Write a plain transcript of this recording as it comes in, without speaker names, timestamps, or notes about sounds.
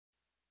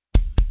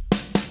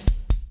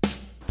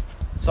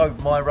So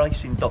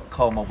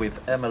myracing.com are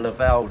with Emma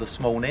Lavelle this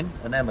morning,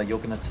 and Emma, you're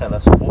going to tell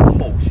us what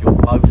horse you're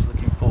most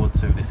looking forward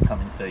to this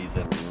coming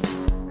season.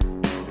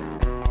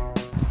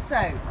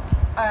 So,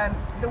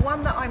 the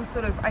one that I'm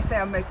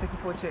I'm most looking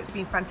forward to, it's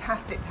been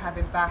fantastic to have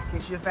him back,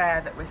 is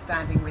Lavelle that we're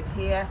standing with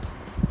here.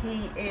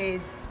 He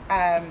is,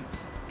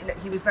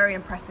 he was very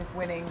impressive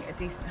winning a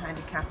decent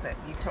handicap at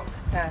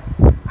Uttoxeter,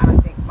 and I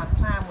think my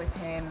plan with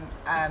him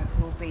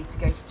will be to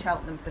go to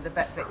Cheltenham for the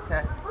Bet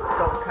Victor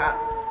Gold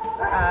Cup.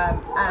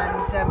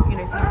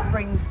 If he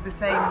brings the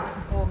same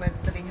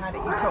performance that he had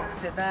at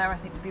Uttoxeter there, I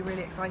think it'd be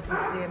really exciting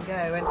to see him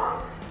go.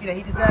 And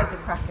he deserves a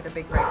crack at a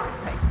big race.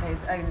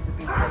 His owners have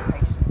been so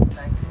patient.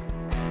 So.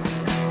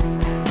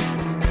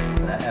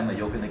 Now, Emma,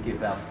 you're going to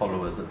give our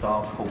followers a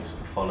dark horse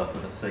to follow for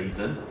the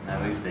season. Now,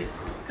 who's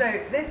this? So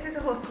this is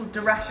a horse called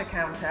Darasha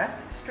Counter,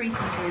 streaking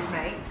to his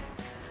mates.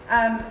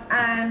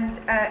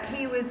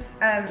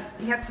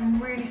 He had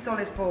some really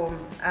solid form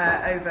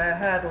over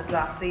hurdles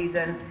last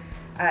season.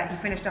 He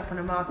finished up on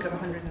a mark of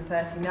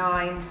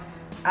 139,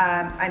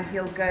 and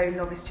he'll go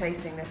novice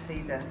chasing this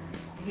season.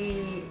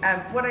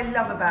 What I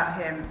love about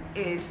him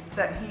is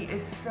that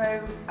he's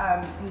so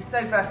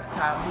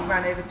versatile. He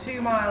ran over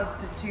 2 miles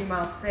to 2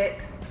 miles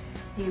 6.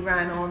 He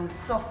ran on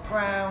soft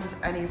ground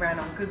and he ran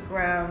on good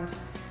ground,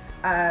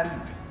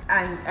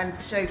 and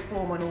showed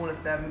form on all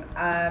of them.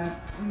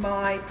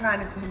 My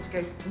plan is for him to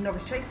go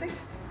novice chasing,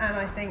 and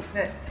I think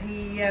that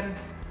he'd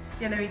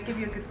give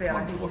you a good feel.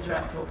 I think he's a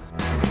nice horse.